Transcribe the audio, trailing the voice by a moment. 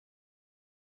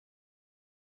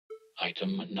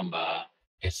Item number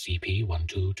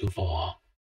SCP-1224.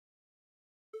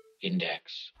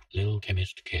 Index Lil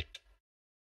Chemist Kit.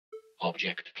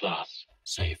 Object Class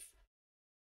Safe.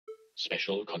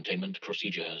 Special Containment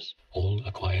Procedures. All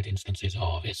acquired instances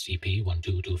of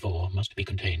SCP-1224 must be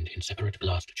contained in separate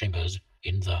blast chambers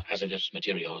in the Hazardous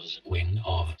Materials Wing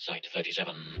of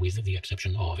Site-37, with the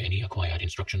exception of any acquired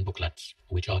instruction booklets,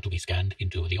 which are to be scanned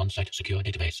into the on-site secure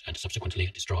database and subsequently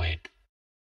destroyed.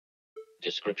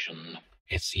 Description: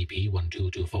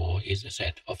 SCP-1224 is a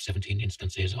set of 17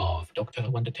 instances of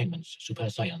dr-wondertainment's Super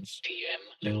Science TM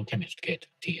Lil Chemist Kit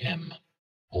TM.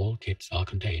 All kits are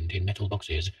contained in metal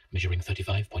boxes measuring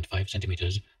 35.5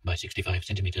 cm by 65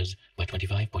 cm by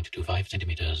 25.25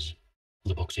 cm.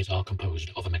 The boxes are composed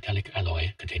of a metallic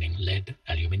alloy containing lead,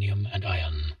 aluminium, and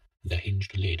iron. The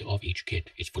hinged lid of each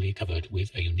kit is fully covered with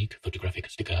a unique photographic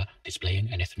sticker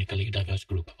displaying an ethnically diverse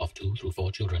group of 2 through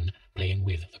 4 children playing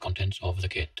with the contents of the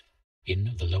kit.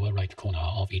 In the lower right corner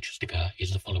of each sticker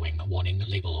is the following warning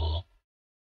label: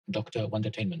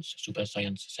 Dr-Wondertainment's Super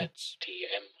Science Sets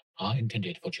TM are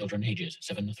intended for children ages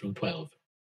 7 through 12.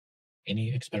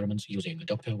 Any experiments using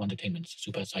Dr-Wondertainment's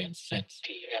Super Science Sets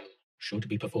TM should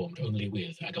be performed only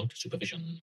with adult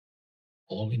supervision.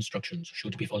 All instructions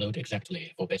should be followed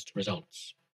exactly for best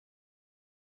results.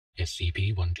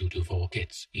 SCP-1224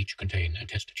 kits each contain a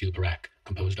test tube rack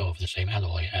composed of the same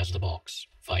alloy as the box,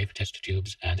 5 test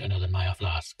tubes and an Erlenmeyer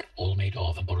flask, all made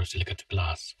of borosilicate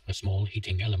glass, a small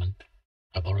heating element,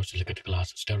 a borosilicate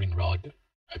glass stirring rod,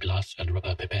 a glass and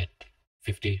rubber pipette,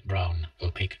 50 brown,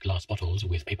 opaque glass bottles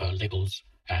with paper labels,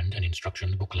 and an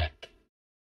instruction booklet.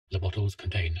 The bottles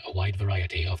contain a wide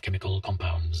variety of chemical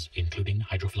compounds, including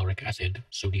hydrofluoric acid,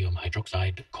 sodium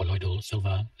hydroxide, colloidal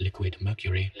silver, liquid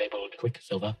mercury, labeled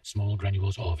quicksilver, small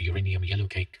granules of uranium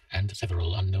yellowcake, and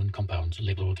several unknown compounds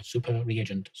labeled super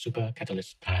reagent, super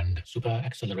catalyst, and super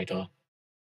accelerator.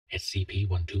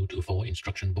 SCP-1224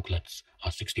 instruction booklets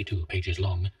are 62 pages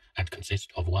long and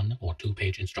consist of 1 or 2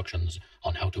 page instructions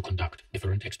on how to conduct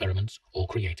different experiments or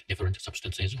create different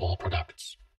substances or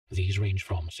products. These range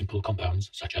from simple compounds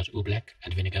such as oobleck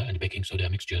and vinegar and baking soda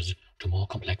mixtures to more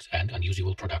complex and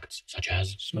unusual products such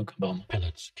as smoke bomb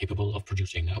pellets capable of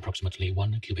producing approximately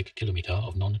 1 cubic kilometer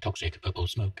of non-toxic purple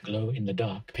smoke,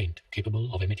 glow-in-the-dark paint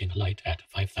capable of emitting light at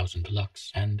 5,000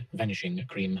 lux, and vanishing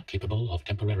cream capable of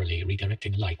temporarily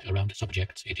redirecting light around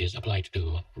subjects it is applied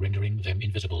to, rendering them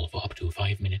invisible for up to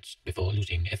 5 minutes before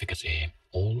losing efficacy.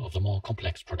 All of the more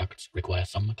complex products require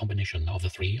some combination of the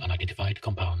 3 unidentified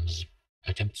compounds.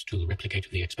 Attempts to replicate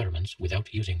the experiments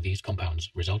without using these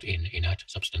compounds result in inert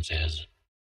substances.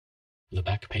 The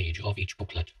back page of each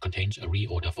booklet contains a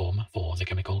reorder form for the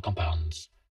chemical compounds.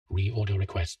 Reorder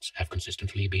requests have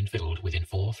consistently been filled within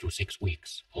 4 through 6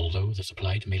 weeks, although the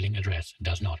supplied mailing address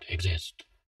does not exist.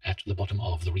 At the bottom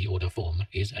of the reorder form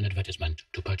is an advertisement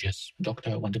to purchase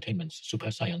Dr-Wondertainment's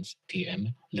Super Science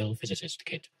TM Lil Physicist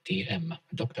Kit TM,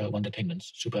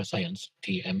 Dr-Wondertainment's Super Science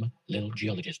TM Lil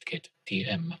Geologist Kit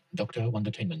TM,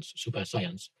 Dr-Wondertainment's Super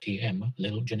Science TM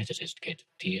Lil Geneticist Kit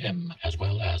TM, as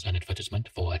well as an advertisement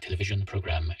for a television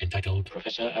program entitled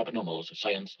Professor Abnormal's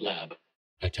Science Lab.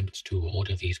 Attempts to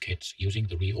order these kits using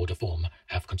the reorder form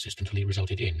have consistently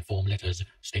resulted in form letters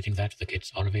stating that the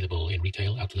kits are available in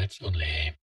retail outlets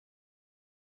only.